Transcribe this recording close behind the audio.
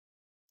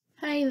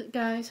Hi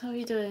guys, how are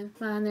you doing?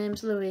 My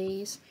name's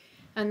Louise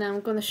and I'm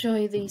going to show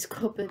you these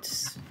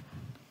cupboards.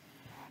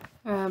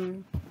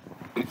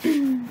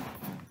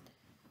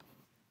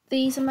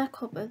 These are my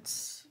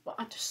cupboards, what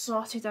I just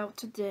sorted out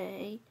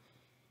today.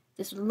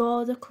 There's a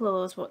load of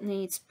clothes what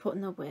needs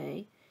putting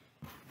away,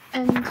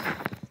 and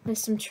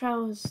there's some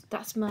trousers.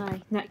 That's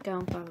my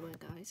nightgown, by the way,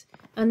 guys.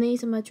 And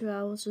these are my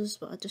trousers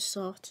what I just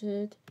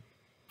sorted,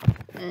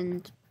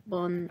 and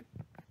one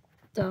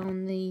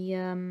down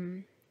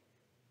the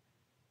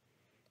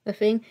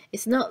thing.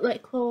 It's not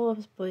like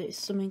clothes, but it's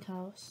something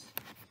else.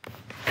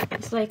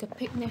 It's like a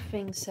picnic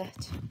thing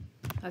set.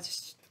 I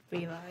just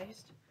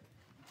realised.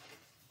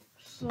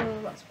 So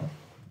that's what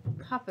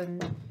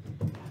happened.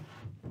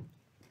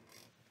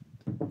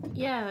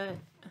 Yeah,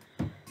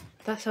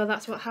 that's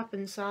what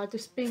happened. So I've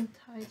just been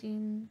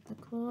tidying the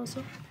clothes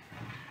up,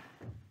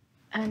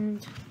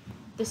 and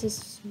this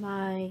is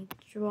my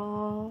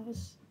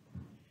drawers.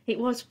 It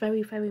was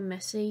very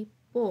messy,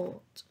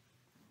 but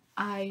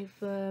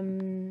I've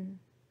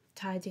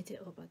tidied it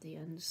up at the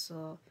end,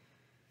 so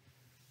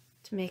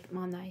to make it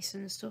more nice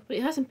and stuff. But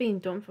it hasn't been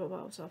done for a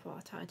while, so I thought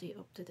I'd tidy it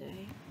up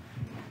today.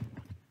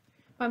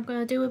 But I'm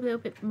gonna do a little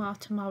bit more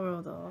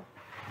tomorrow though.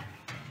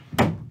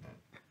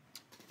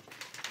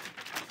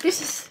 This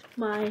is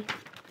my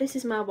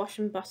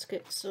washing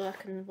basket, so I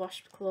can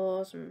wash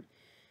clothes and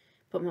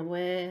put them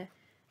away.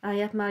 I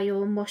have my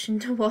own washing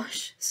to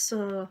wash,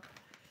 so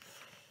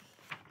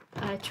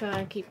I try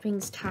and keep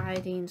things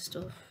tidy and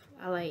stuff.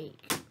 I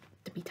like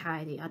to be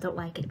tidy. I don't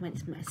like it when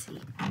it's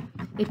messy.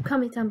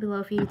 Comment down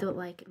below if you don't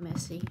like it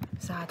messy.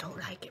 So I don't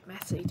like it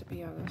messy, to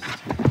be honest.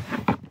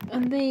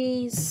 And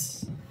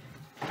this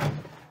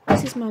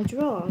is my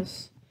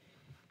drawers.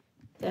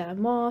 They're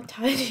more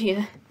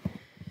tidier.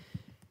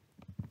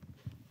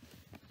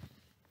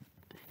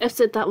 I've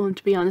said that one,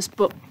 to be honest,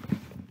 but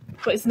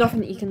it's nothing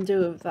that you can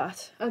do with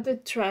that. I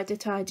did try to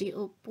tidy it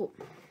up, but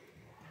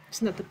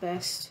it's not the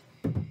best.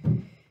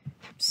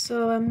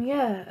 So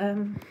yeah,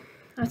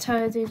 I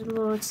tidied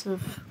loads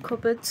of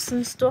cupboards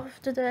and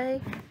stuff today,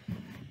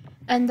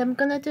 and I'm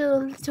gonna do a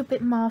little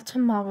bit more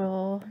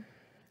tomorrow,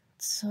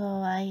 so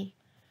I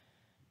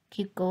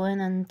keep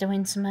going and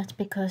doing something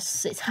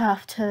because it's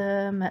half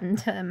term,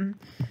 and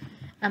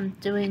I'm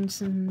doing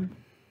some,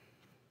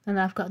 and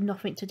I've got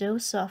nothing to do,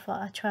 so I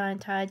thought I'd try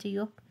and tidy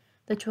up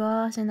the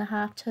drawers in the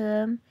half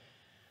term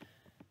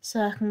so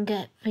I can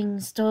get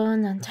things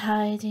done and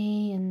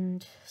tidy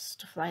and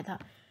stuff like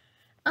that.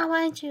 Oh,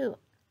 mind you,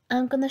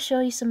 I'm gonna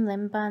show you some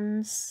limb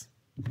bands,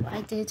 what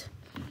I did.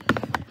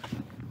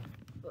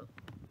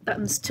 That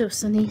one's too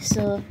sunny,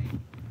 so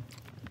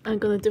I'm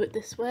gonna do it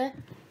this way.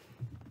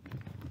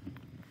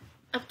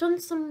 I've done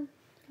some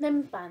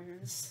limb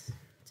bands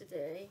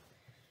today,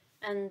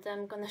 and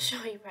I'm gonna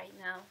show you right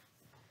now.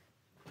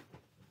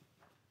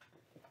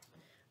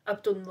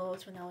 I've done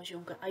loads when I was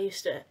younger. I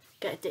used to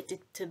get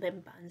addicted to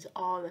limb bands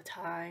all the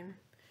time.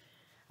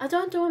 I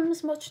don't do them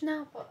as much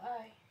now, but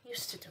I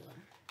used to do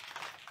them.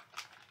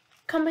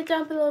 Comment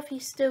down below if you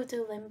still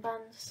do limb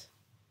bands.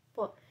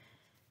 But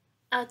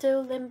I do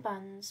limb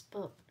bands,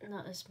 but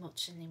not as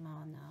much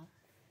anymore now.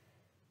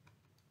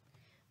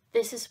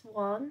 This is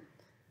one.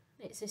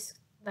 It's this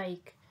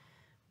like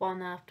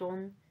one I've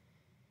done.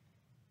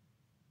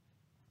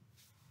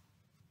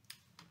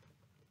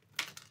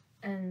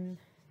 And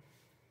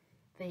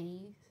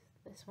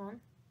this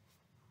one.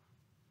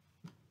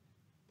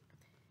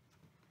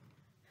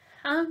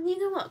 You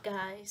know what,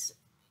 guys?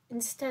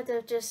 Instead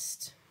of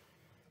just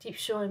keep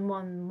showing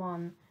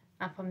one,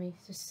 I probably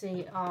just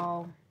see it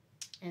all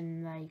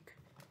in like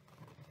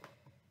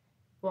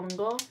one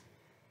go.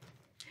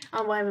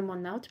 I'm wearing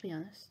one now, to be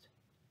honest.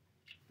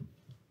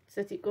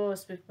 So it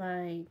goes with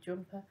my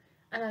jumper,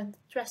 and I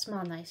dress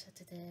more nicer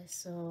today,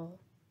 so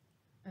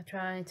I'm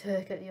trying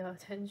to get your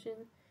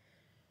attention.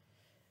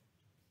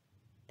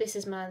 This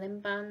is my limb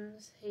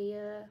bands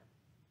here,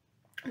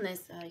 and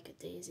there's like a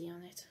daisy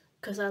on it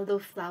because I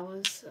love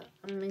flowers.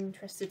 I'm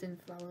interested in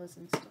flowers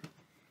and stuff.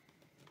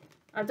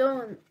 I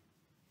don't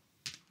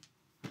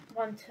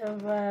want to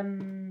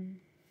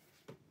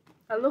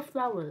I love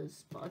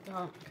flowers, but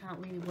I can't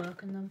really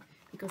work on them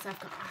because I've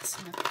got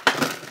asthma,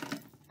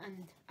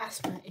 and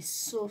asthma is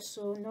so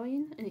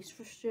annoying and it's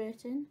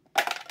frustrating,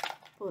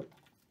 but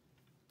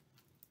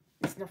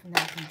there's nothing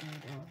I can do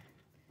though.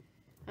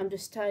 I'm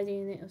just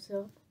tidying it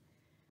up.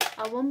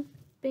 I won't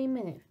be a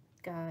minute,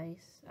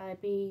 guys. I'll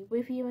be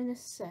with you in a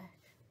sec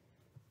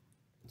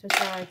to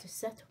try to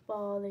set up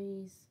all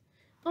these.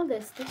 Oh,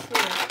 this here.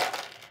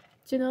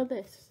 Do you know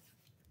this?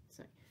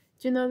 Sorry.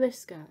 Do you know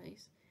this,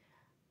 guys?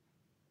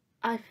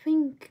 I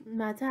think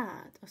my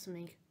dad or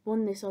something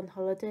won this on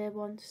holiday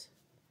once.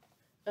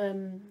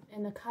 In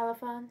a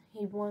caravan,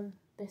 he won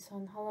this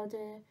on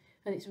holiday,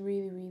 and it's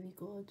really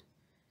good.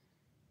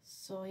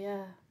 So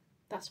yeah,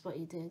 that's what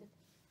he did.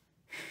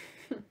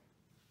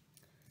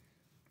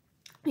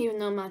 Even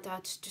though my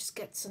dad just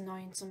gets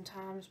annoying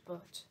sometimes,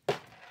 but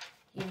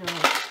you know,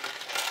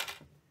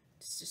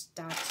 it's just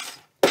dad's.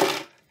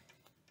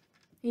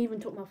 He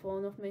even took my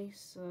phone off me,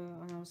 so,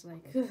 and I was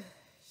like,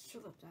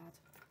 shut up, Dad.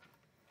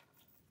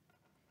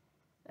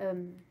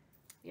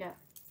 Yeah.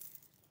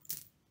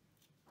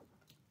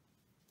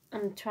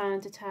 I'm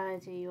trying to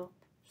tidy up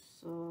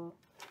so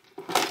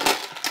you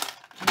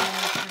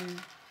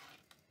can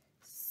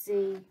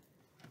see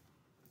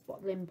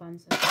what limb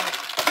bands are like.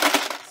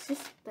 It's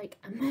just like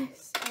a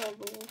mess all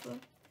over.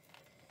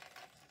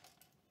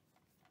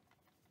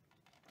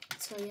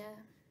 So yeah,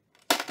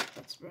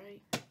 that's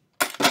right.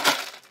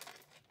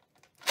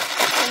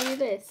 See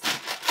this?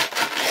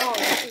 Oh,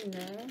 it's in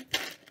there.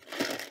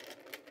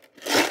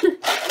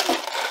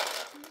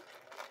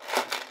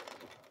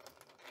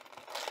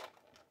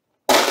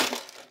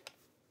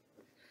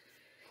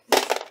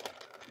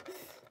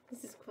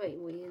 This is quite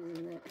weird,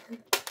 isn't it?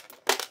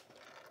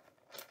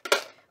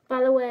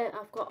 By the way,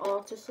 I've got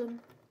autism.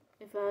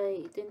 If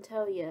I didn't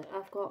tell you,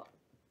 I've got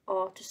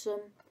autism.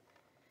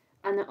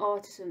 And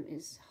autism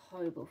is a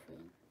horrible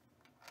thing.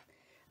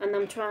 And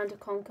I'm trying to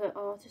conquer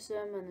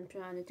autism, and I'm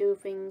trying to do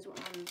things what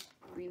I'm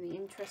really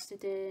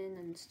interested in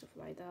and stuff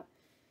like that.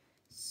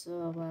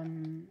 So,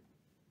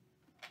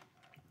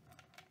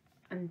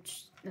 I'm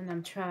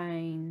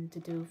trying to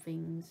do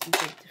things and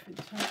do different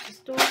types of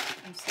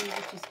stuff and see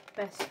which is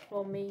best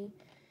for me.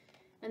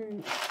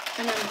 And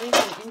I'm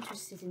really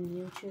interested in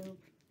YouTube.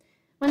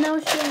 When I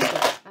was younger,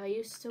 I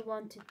used to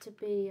want it to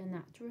be an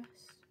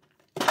actress,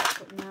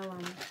 but now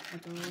I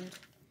don't.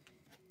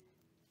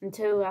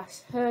 Until I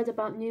heard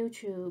about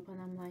YouTube, and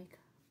I'm like,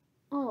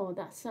 oh,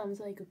 that sounds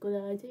like a good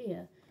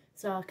idea.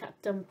 So I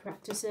kept on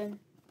practicing,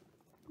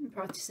 and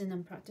practicing,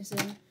 and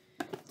practicing,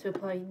 to a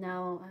point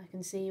now I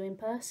can see you in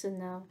person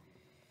now.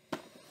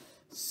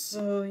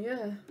 So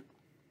yeah,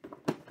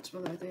 that's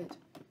what I did.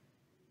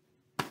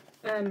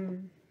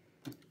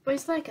 But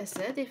it's like I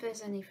said, if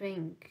there's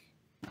anything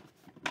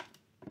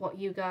what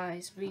you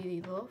guys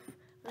really love,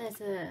 there's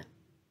a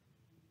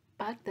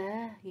bag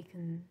there I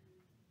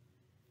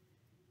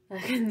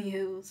can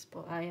use,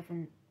 but I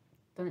haven't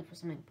done it for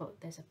something.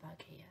 But there's a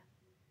bag here.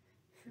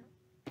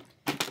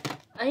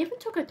 I even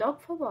took a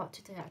dog for a walk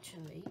today.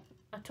 Actually,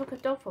 I took a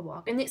dog for a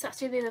walk, and it's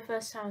actually the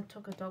first time I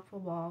took a dog for a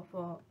walk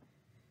for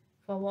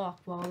a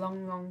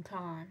long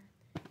time.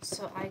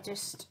 So I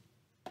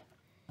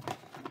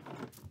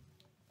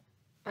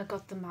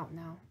got them out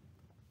now.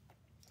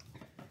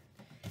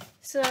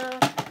 So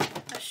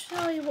I'll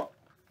show you what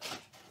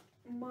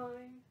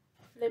my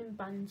limb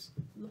bands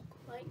look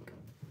like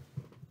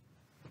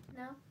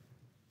now.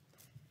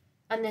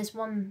 And there's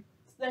some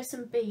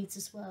beads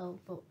as well,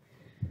 but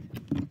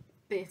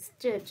it's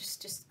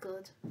just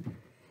good.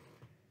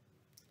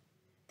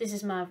 This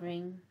is my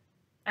ring.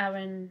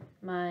 Aaron,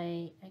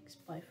 my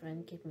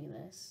ex-boyfriend, gave me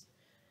this,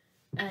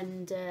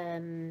 and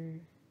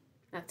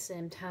at the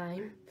same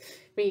time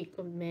we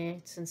good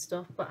mates and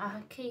stuff, but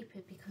I keep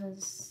it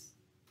because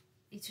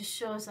it just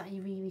shows that he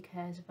really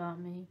cares about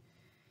me.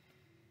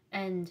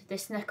 And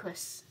this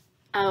necklace,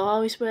 I'll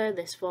always wear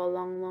this for a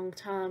long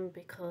time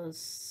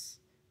because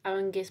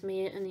Aaron gives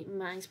me it and it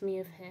reminds me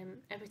of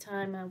him. Every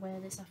time I wear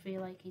this I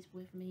feel like he's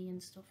with me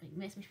and stuff. It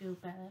makes me feel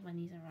better when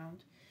he's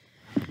around.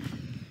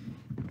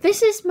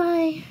 This is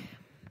my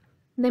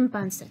limb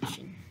band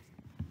section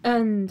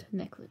and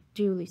necklace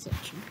jewelry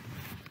section.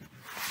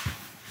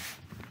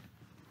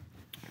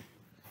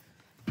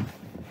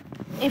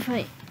 If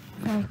I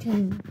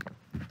can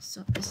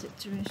sort the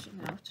situation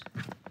out.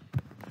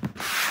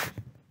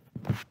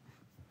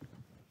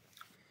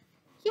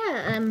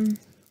 Yeah,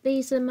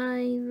 these are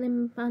my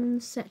limb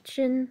band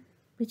section,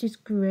 which is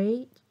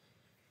great,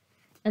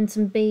 and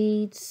some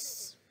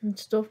beads and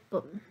stuff,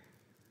 but I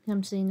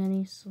haven't seen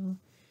any, so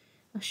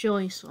I'll show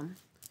you some.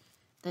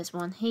 There's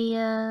one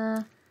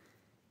here,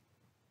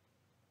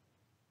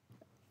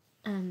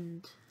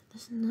 and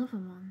there's another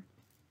one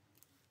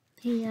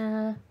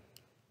here.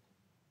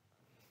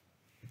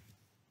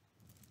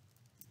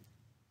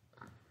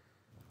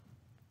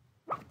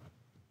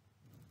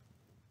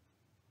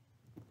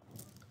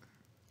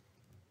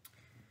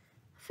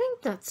 I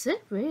think that's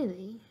it,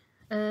 really.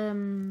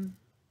 Yeah,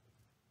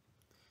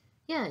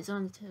 it's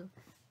only two.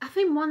 I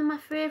think one of my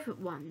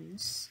favourite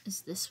ones is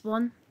this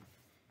one.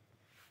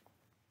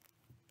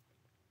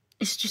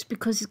 It's just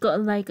because it's got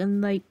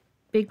a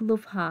big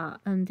love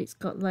heart, and it's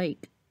got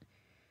like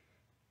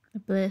a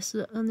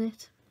bracelet on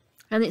it,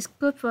 and it's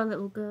good for a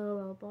little girl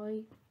or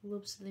boy who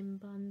loves limb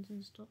bands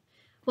and stuff.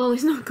 Well,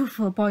 it's not good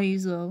for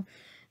boys though.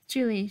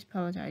 Julie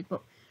apologised,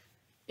 but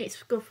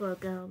it's good for a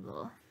girl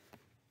though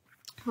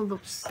who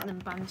loves limb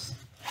bands.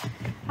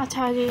 I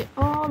tidy it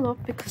all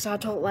up because I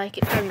don't like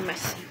it very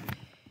messy.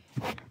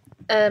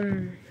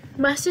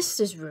 My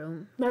sister's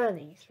room,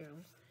 Melanie's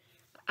room,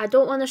 I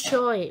don't want to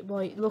show it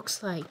what it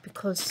looks like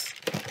because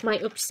it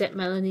might upset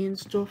Melanie and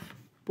stuff.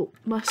 But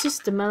my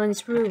sister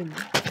Melanie's room,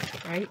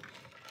 right,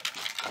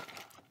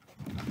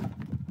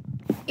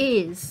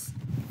 is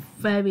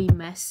very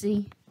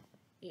messy.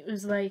 It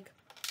was like,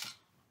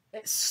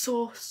 it's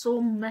so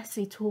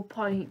messy to a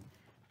point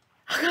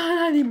I can't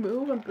hardly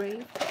move and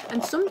breathe.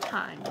 And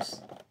sometimes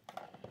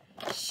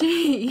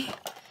she's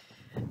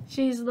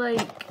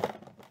like,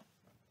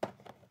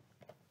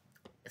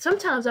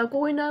 sometimes I'll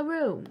go in her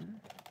room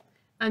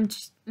and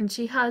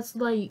she has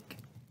like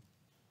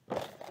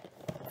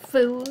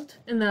food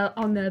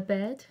on their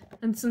bed,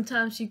 and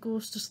sometimes she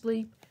goes to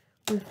sleep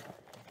with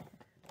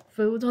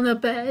food on her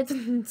bed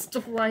and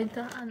stuff like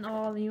that, and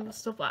all the other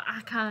stuff.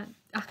 I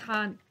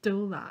can't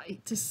do that.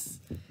 It just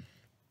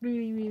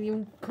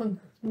really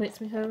makes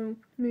me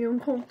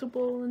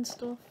uncomfortable and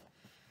stuff.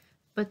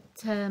 But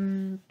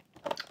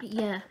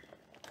yeah,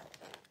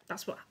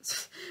 that's what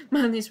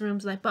Melanie's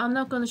room's like. But I'm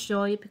not going to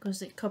show you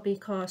because it could be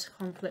cause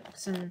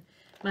conflicts, and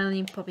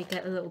Melanie probably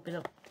get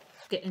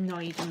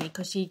annoyed with me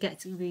because she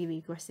gets really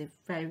aggressive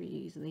very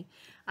easily.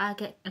 I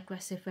get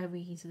aggressive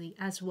very easily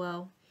as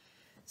well.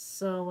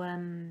 So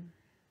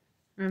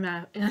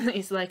remember,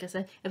 it's like I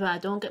said, if I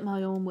don't get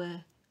my own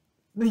way,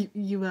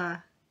 you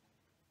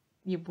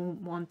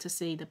won't want to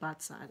see the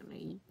bad side of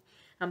me.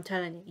 I'm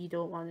telling you, you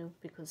don't want to,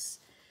 because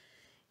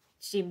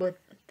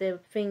the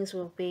things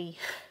will be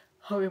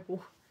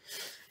horrible.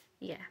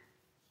 Yeah.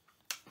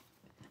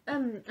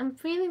 I'm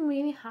feeling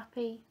really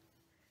happy.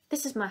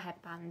 This is my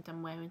headband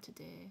I'm wearing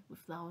today with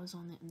flowers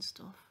on it and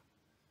stuff.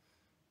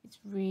 It's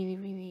really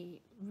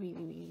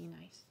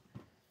nice.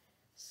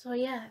 So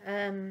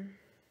yeah,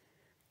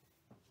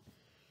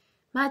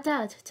 my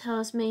dad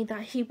tells me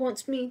that he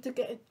wants me to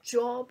get a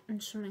job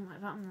and something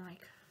like that. I'm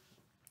like,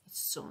 it's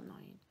so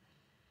annoying.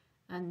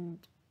 And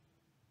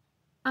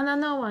I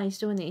know why he's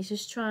doing it. He's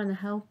just trying to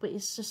help, but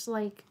it's just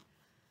like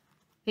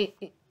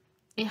it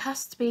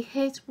has to be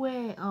his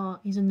way or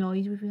he's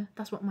annoyed with you.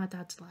 That's what my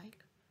dad's like.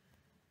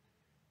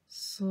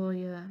 So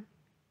yeah,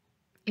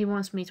 he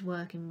wants me to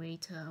work in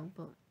retail,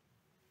 but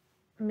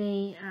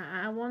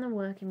I want to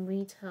work in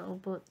retail,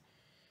 but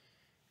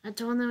I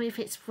don't know if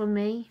it's for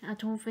me. I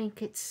don't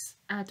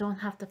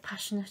have the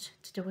passionate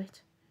to do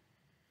it.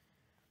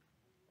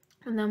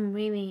 And I'm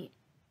really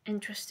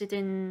interested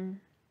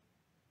in,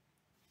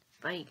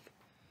 like,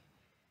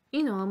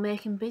 you know,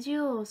 making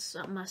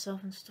videos of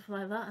myself and stuff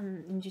like that,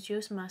 and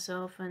introducing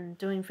myself and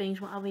doing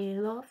things what I really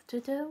love to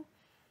do,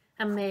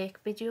 and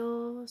make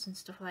videos and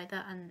stuff like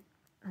that, and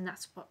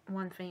that's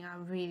one thing I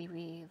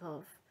really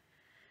love.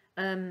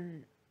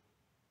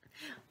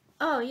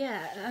 Oh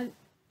yeah,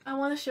 I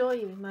want to show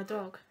you my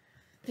dog.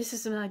 This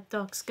is my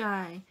dog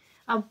Sky.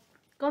 I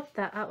got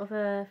that out of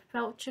a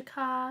voucher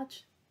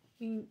card.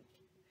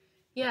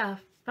 Yeah,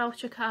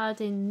 voucher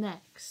card in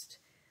Next,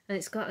 and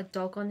it's got a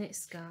dog on it,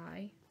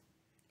 Sky.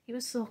 He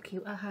was so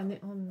cute. I had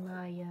it on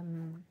my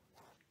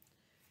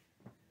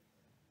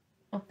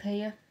up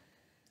here,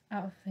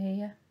 out of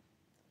here.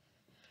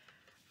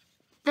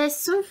 There's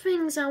some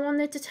things I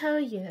wanted to tell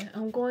you.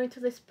 I'm going to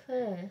this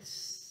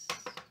place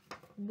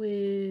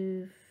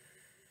with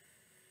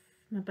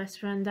my best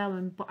friend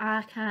Aaron, but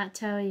I can't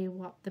tell you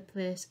what the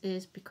place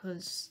is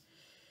because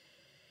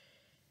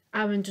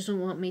Aaron doesn't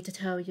want me to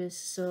tell you,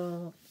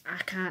 so I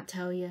can't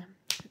tell you.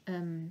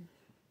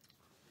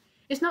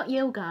 It's not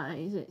you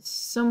guys, it's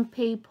some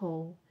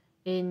people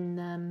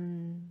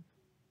in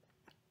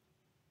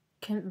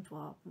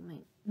Kinthorpe. I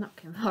mean, not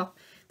Kinthorpe,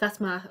 that's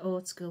my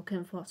old school,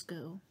 Kinthorpe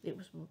School. It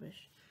was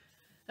rubbish.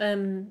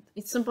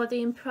 It's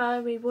somebody in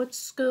Priory Wood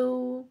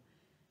School.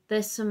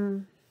 There's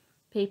some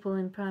people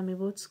in Primary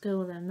Wood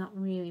School that are not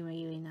really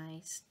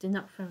nice. They're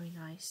not very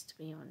nice, to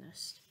be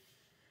honest.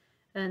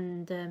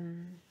 And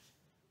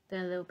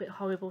they're a little bit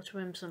horrible to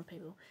him, some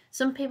people.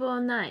 Some people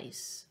are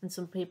nice, and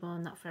some people are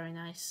not very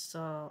nice,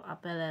 so I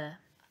better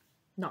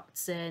not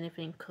say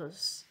anything,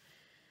 because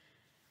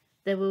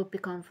there will be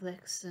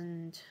conflicts,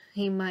 and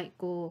he might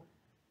go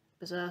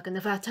berserk. And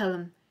if I tell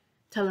him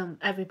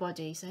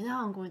everybody, saying,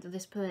 oh, I'm going to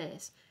this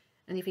place,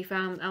 and if he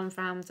found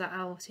that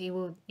out, he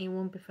won't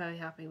be very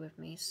happy with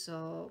me,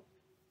 so,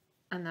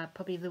 and I'd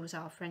probably lose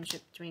our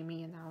friendship between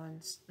me and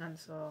Alan, and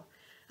so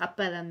I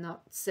better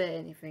not say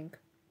anything.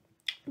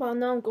 Well,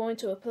 no, I'm going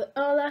to a place.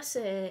 All I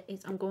say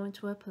is I'm going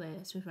to a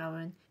place with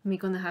Aaron, and we're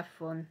going to have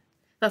fun.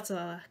 That's all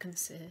I can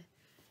say.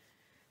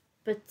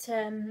 But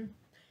I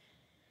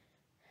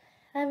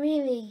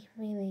really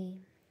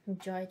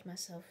enjoyed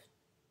myself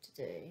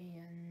today,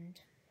 and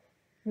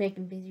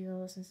making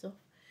videos and stuff.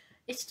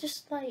 It's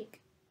just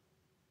like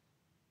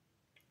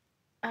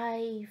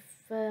I've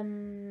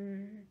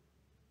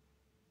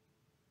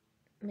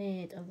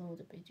made a load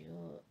of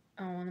videos.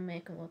 I want to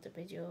make a lot of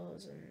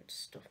videos and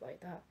stuff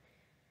like that.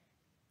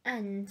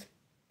 And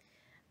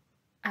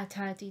I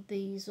tidied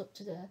these up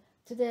today.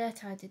 Today I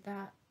tidied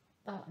that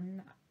and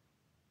that.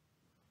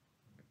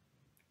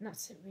 And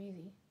that's it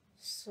really.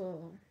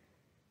 So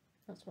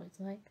that's what it's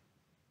like.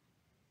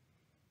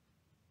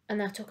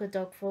 And I took a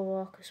dog for a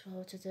walk as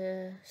well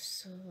today,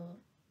 so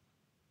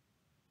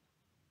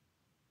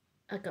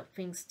I got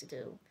things to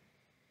do.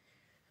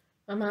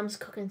 My mum's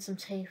cooking some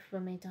tea for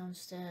me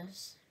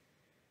downstairs,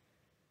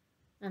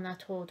 and I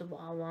told her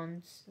what I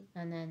want,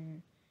 and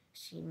then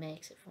she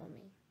makes it for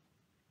me.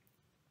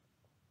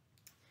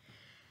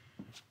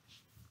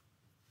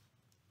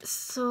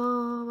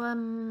 So I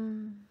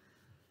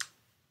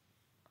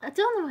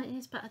don't know what it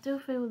is, but I do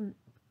feel a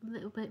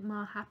little bit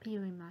more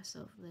happier in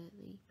myself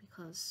lately,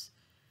 because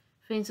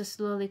things are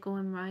slowly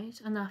going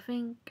right, and I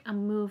think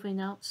I'm moving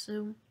out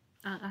soon.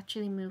 I'm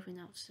actually moving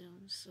out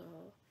soon,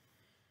 so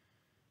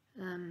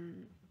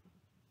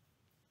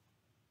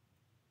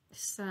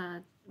It's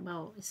sad.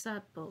 Well, it's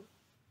sad, but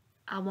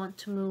I want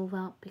to move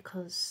out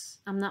because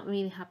I'm not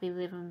really happy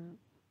living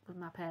with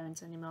my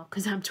parents anymore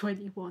because I'm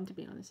 21, to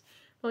be honest.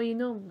 Well, you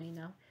know me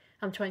now.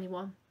 I'm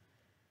 21.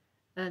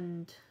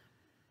 And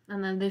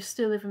then I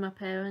still live with my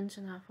parents,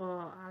 and I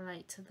thought I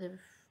like to live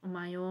on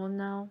my own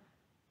now.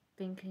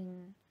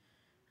 Thinking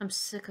I'm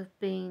sick of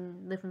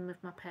living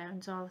with my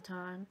parents all the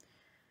time.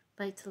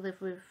 I like to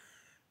live with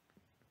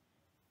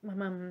my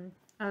mum.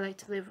 I like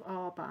to live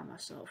all by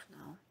myself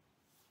now.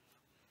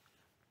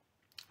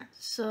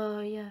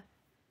 So yeah,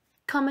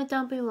 comment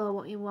down below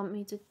what you want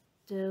me to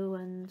do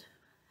and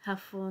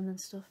have fun and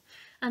stuff.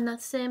 And at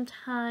the same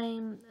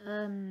time,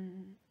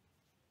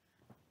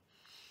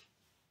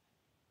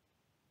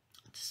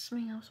 just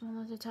something else I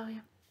wanted to tell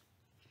you.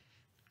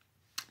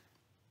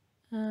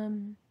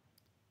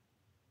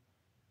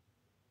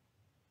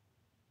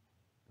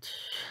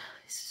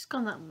 This has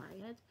gone out of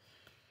my head.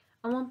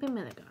 I won't be a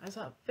minute, guys.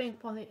 I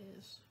think what it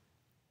is.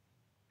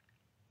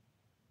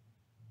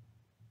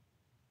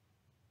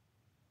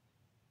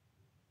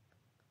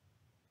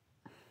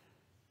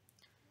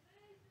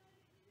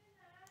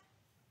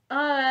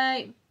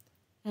 Alright.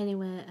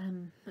 Anyway,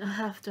 I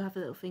have to have a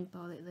little think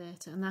about it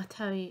later, and I'll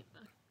tell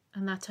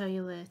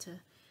you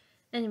later.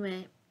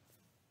 Anyway,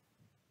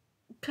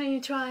 can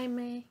you try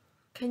me?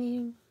 Can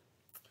you?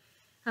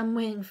 I'm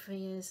waiting for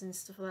years and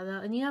stuff like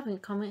that, and you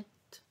haven't commented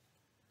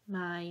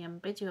my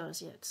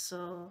videos yet,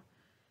 so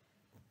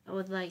I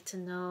would like to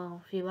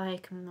know if you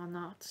like them or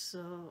not,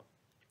 so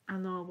I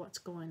know what's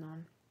going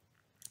on.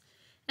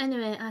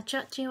 Anyway, I'll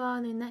chat to you all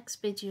in the next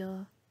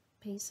video.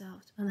 Peace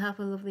out and have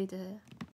a lovely day.